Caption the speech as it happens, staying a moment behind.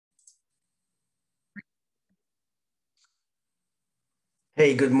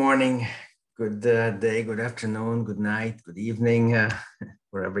Hey, good morning, good day, good afternoon, good night, good evening,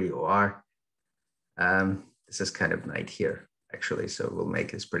 wherever you are. This is kind of night here, actually, so we'll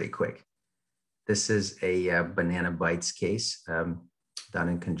make this pretty quick. This is a banana bites case done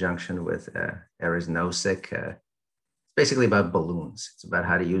in conjunction with Erez Nosik. It's basically about balloons. It's about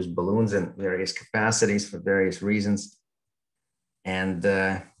how to use balloons in various capacities for various reasons. And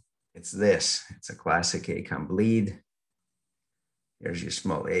it's this. It's a classic ACOM bleed. Here's your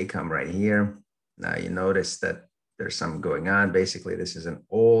small ACOM right here. Now you notice that there's some going on. Basically, this is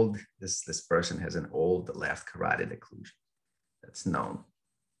this person has an old left carotid occlusion. That's known.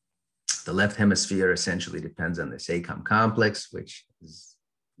 The left hemisphere essentially depends on this ACOM complex, which is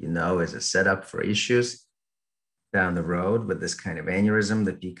a setup for issues down the road with this kind of aneurysm.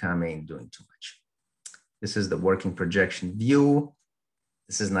 The PCOM ain't doing too much. This is the working projection view.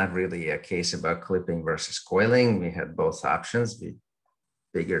 This is not really a case about clipping versus coiling. We had both options. We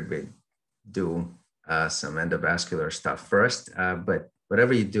figured we'd do some endovascular stuff first, but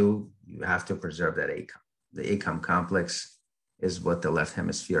whatever you do, you have to preserve that ACOM. The ACOM complex is what the left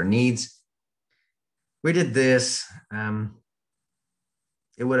hemisphere needs. We did this.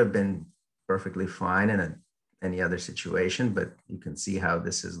 It would have been perfectly fine in any other situation, but you can see how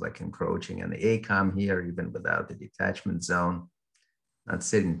this is like encroaching on the ACOM here, even without the detachment zone. Not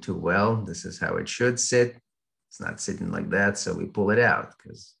sitting too well. This is how it should sit. It's not sitting like that, so we pull it out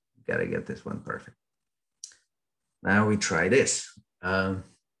because you got to get this one perfect. Now we try this.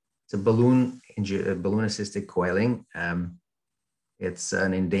 It's a balloon-assisted coiling. It's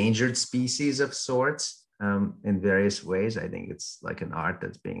an endangered species of sorts in various ways. I think it's like an art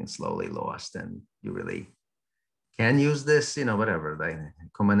that's being slowly lost, and you really can use this, whatever. Like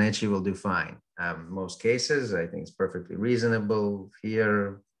Comaneci will do fine. Most cases, I think it's perfectly reasonable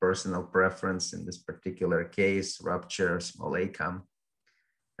here. Personal preference in this particular case, rupture, small ACOM.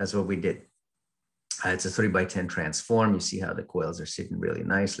 That's what we did. It's a 3x10 transform. You see how the coils are sitting really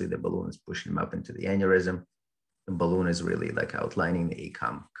nicely. The balloon is pushing them up into the aneurysm. The balloon is really like outlining the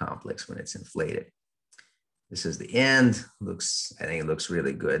ACOM complex when it's inflated. This is the end. I think it looks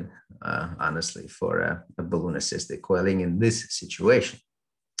really good, honestly, for a balloon-assisted coiling in this situation.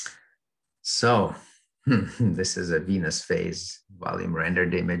 So this is a venous phase volume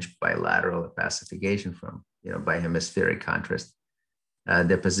rendered image, bilateral opacification from, bihemispheric contrast.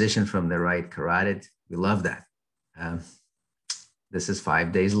 Deposition from the right carotid. We love that. This is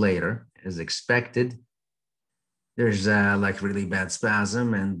 5 days later, as expected. There's like really bad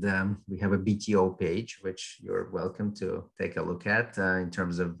spasm, and we have a BTO page, which you're welcome to take a look at in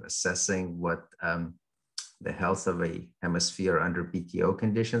terms of assessing what the health of a hemisphere under BTO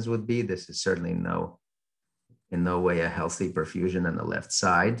conditions would be. This is certainly in no way a healthy perfusion on the left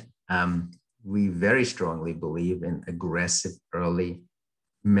side. We very strongly believe in aggressive early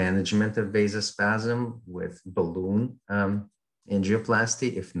management of vasospasm with balloon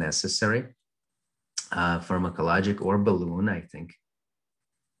angioplasty if necessary. Pharmacologic or balloon, I think.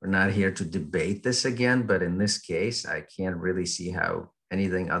 We're not here to debate this again, but in this case, I can't really see how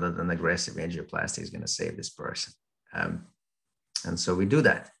anything other than aggressive angioplasty is going to save this person. And so we do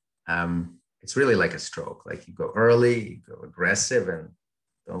that. It's really like a stroke. Like you go early, you go aggressive, and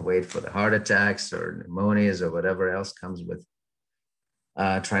don't wait for the heart attacks or pneumonias or whatever else comes with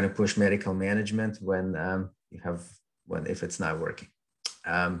trying to push medical management when if it's not working.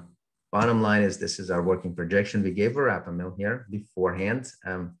 Bottom line is this is our working projection. We gave verapamil here beforehand.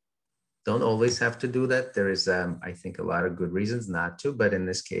 Don't always have to do that. There is, I think, a lot of good reasons not to, but in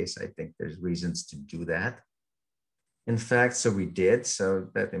this case, I think there's reasons to do that. In fact, so we did, so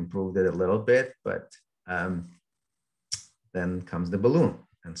that improved it a little bit, but then comes the balloon.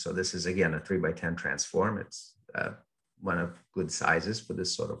 And so this is, again, a 3x10 transform. It's one of good sizes for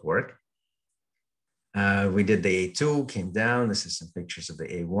this sort of work. We did the A2, came down. This is some pictures of the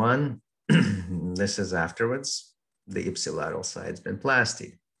A1. This is afterwards. The ipsilateral side's been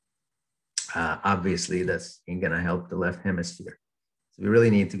plastied. Obviously, that's ain't gonna help the left hemisphere. So we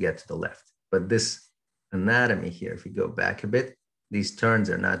really need to get to the left. But this anatomy here, if we go back a bit, these turns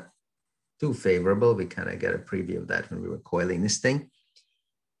are not too favorable. We kind of got a preview of that when we were coiling this thing.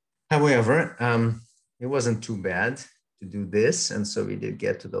 However, it wasn't too bad to do this. And so we did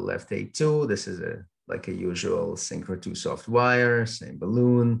get to the left A2. This is like a usual Synchro 2 soft wire, same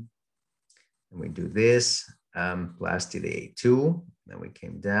balloon. And we do this, plasty the A2. Then we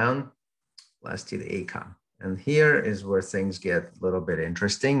came down, plasty the ACOM. And here is where things get a little bit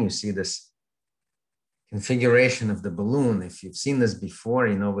interesting. You see this configuration of the balloon. If you've seen this before,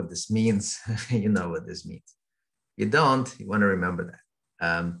 you know what this means. You know what this means. If you don't, you want to remember that.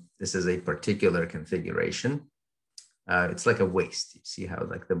 This is a particular configuration. It's like a waist. You see how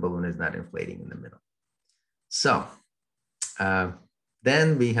like the balloon is not inflating in the middle. So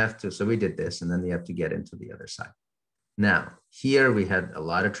then we have to, so we did this, and then we have to get into the other side. Now, here we had a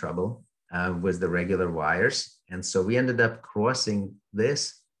lot of trouble with the regular wires. And so we ended up crossing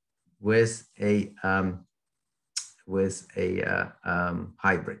this with a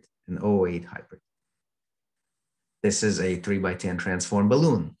hybrid, an 008 hybrid. This is a 3x10 transform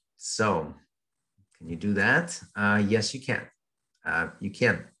balloon. So can you do that? Yes, you can. You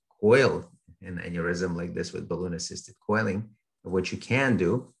can't coil an aneurysm like this with balloon-assisted coiling. But what you can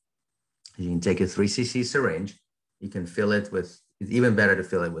do is you can take a 3cc syringe. You can fill it with, it's even better to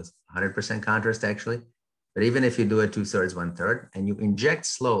fill it with 100% contrast actually. But even if you do it 2/3, 1/3, and you inject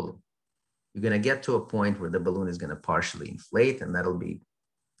slowly, you're going to get to a point where the balloon is going to partially inflate, and that'll be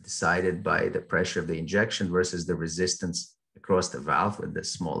decided by the pressure of the injection versus the resistance across the valve with the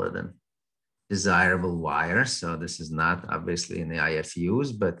smaller than desirable wire. So this is not obviously in the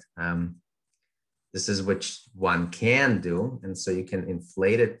IFUs, but this is what one can do. And so you can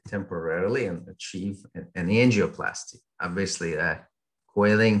inflate it temporarily and achieve an angioplasty. Obviously,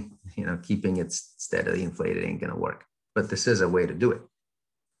 coiling, keeping it steadily inflated ain't gonna work, but this is a way to do it.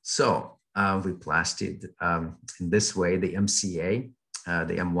 So we plastied in this way the MCA,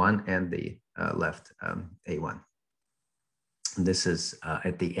 the M1 and the left A1. And this is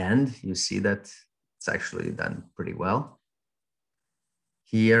at the end, you see that it's actually done pretty well.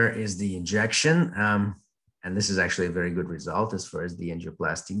 Here is the injection, and this is actually a very good result as far as the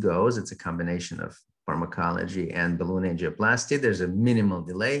angioplasty goes. It's a combination of pharmacology and balloon angioplasty. There's a minimal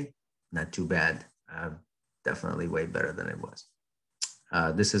delay, not too bad, definitely way better than it was.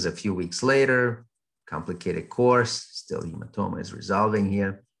 This is a few weeks later, complicated course, still hematoma is resolving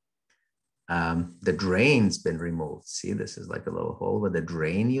here. The drain's been removed. See, this is like a little hole where the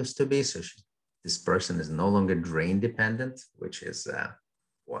drain used to be. So this person is no longer drain dependent, which is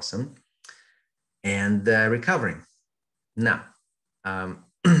awesome, and recovering. Now,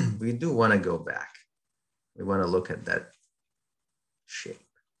 we do want to go back. We want to look at that shape,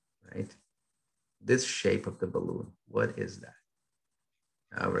 right? This shape of the balloon, what is that?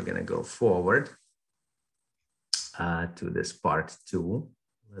 Now we're going to go forward to this part 2.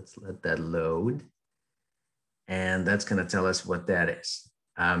 Let's let that load. And that's going to tell us what that is.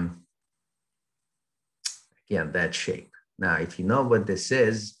 Again, that shape. Now, if you know what this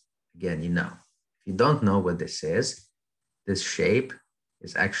is, again, you know. If you don't know what this shape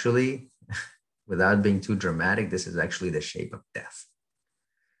is actually, without being too dramatic, this is actually the shape of death.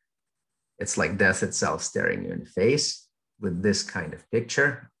 It's like death itself staring you in the face with this kind of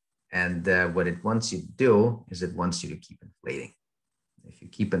picture. And what it wants you to do is it wants you to keep inflating. If you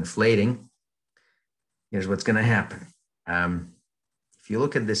keep inflating, here's what's going to happen. If you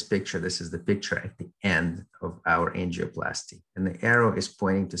look at this picture, this is the picture at the end of our angioplasty. And the arrow is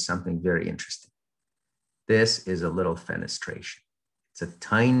pointing to something very interesting. This is a little fenestration. It's a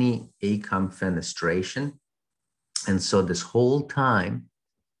tiny ACOM fenestration. And so this whole time,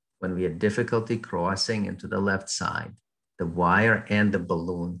 when we had difficulty crossing into the left side, the wire and the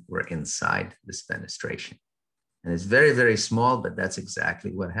balloon were inside this fenestration. And it's very, very small, but that's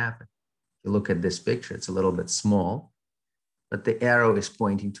exactly what happened. If you look at this picture, it's a little bit small, but the arrow is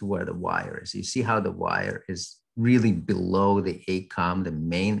pointing to where the wire is. You see how the wire is really below the ACOM, the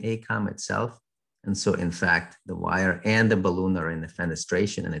main ACOM itself. And so in fact, the wire and the balloon are in the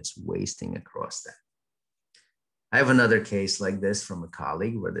fenestration and it's wasting across that. I have another case like this from a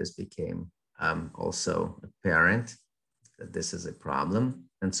colleague where this became also apparent that this is a problem.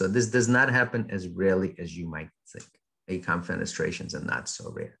 And so this does not happen as rarely as you might think. ACOM fenestrations are not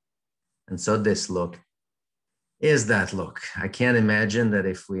so rare. And so this look is that look. I can't imagine that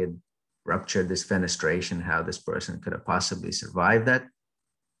if we had ruptured this fenestration, how this person could have possibly survived that,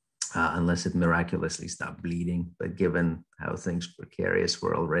 unless it miraculously stopped bleeding. But given how things precarious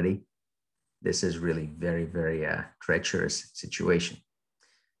were already, this is really very, very treacherous situation.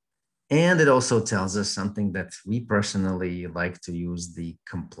 And it also tells us something that we personally like to use the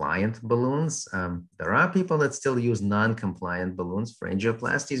compliant balloons. There are people that still use non-compliant balloons for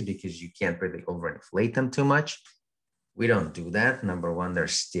angioplasties because you can't really overinflate them too much. We don't do that. Number one, they're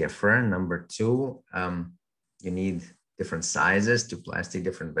stiffer. Number two, you need different sizes to plastic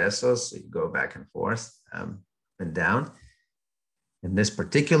different vessels. So you go back and forth and down. In this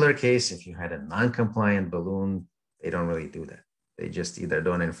particular case, if you had a non-compliant balloon, they don't really do that. They just either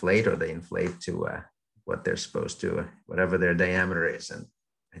don't inflate or they inflate to what they're supposed to, whatever their diameter is. And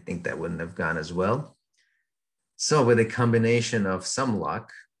I think that wouldn't have gone as well. So with a combination of some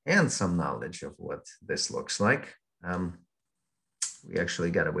luck and some knowledge of what this looks like, we actually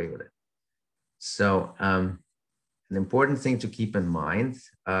got away with it. So an important thing to keep in mind,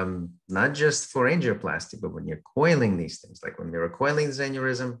 not just for angioplasty, but when you're coiling these things, like when we were coiling this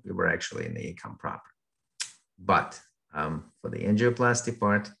aneurysm, we were actually in the ACOM proper. But for the angioplasty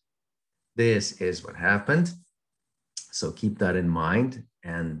part, this is what happened. So keep that in mind,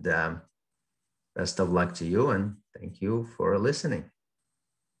 and best of luck to you, and thank you for listening.